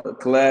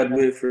collab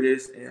with for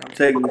this, and I'm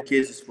taking the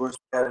kids to Sports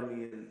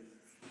Academy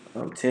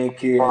and 10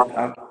 kids,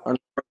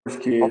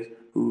 underprivileged kids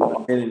who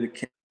attended the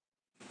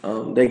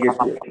camp. They get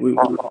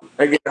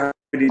they get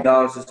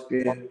 $150 to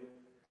spend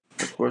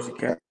at Sports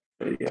Academy.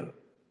 So, yeah.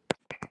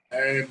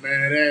 Hey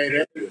man,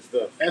 hey,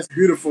 that's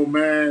beautiful,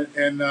 man,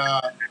 and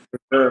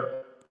Sure.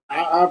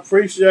 I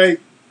appreciate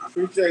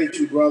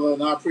you, brother,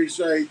 and I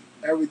appreciate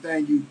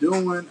everything you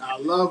doing. I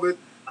love it,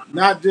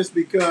 not just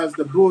because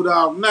the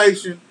Bulldog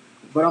Nation,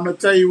 but I'm gonna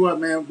tell you what,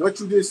 man. What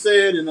you just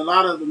said and a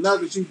lot of the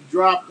nuggets you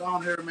dropped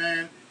on here,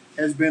 man,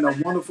 has been a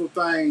wonderful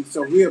thing.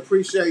 So we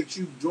appreciate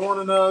you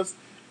joining us.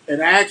 And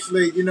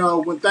actually,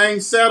 when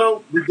things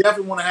settle, we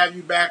definitely want to have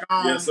you back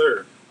on. Yes,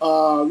 sir.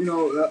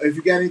 If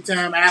you got any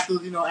time after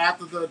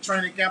the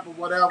training camp or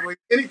whatever,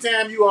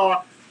 anytime you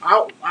are,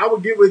 I will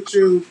get with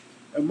you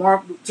and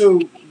Mark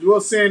too.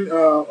 We'll send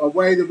a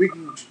way that we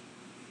can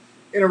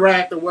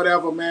interact or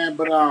whatever, man.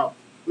 But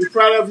we're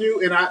proud of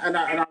you, and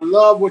I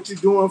love what you're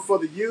doing for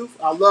the youth.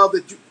 I love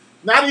that you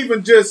not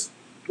even just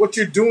what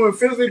you're doing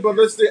physically, but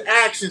just the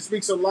action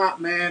speaks a lot,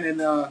 man.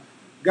 And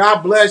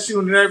God bless you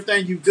and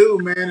everything you do,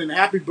 man. And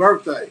happy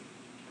birthday.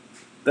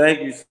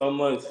 Thank you so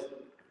much.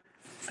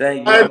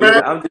 Thank you. Hey,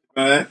 man.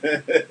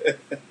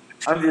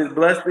 I'm just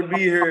blessed to be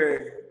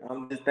here.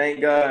 I'm just thank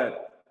God.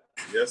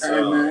 Yes,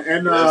 Hey, man.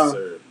 And yes,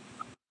 sir.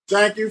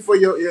 thank you for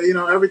your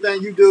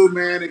everything you do,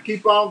 man, and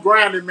keep on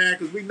grinding, man,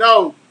 because we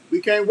know we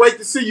can't wait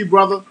to see you,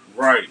 brother.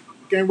 Right.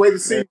 We can't wait to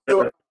see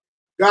you.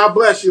 God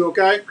bless you,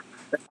 okay?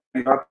 I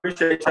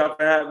appreciate y'all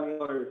for having me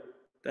on.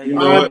 Thank you.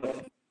 All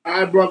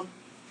right, brother.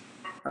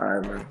 All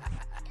right, man.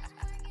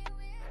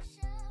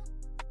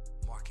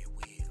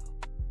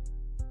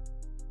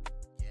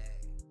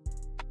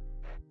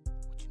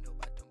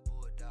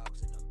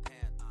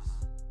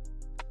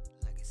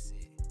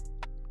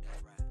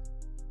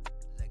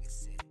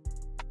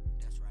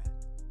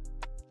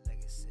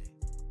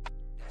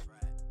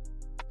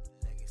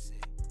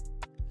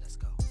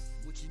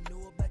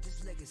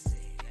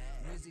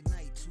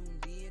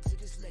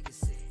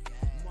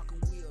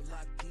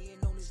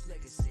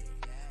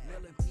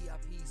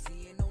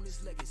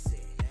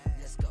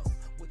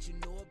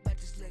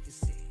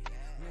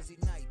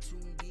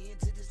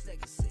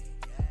 legacy.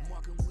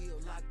 Mark and Will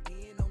locked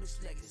in on this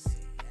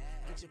legacy.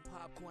 Get your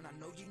popcorn, I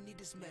know you need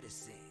this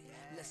medicine.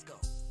 Let's go.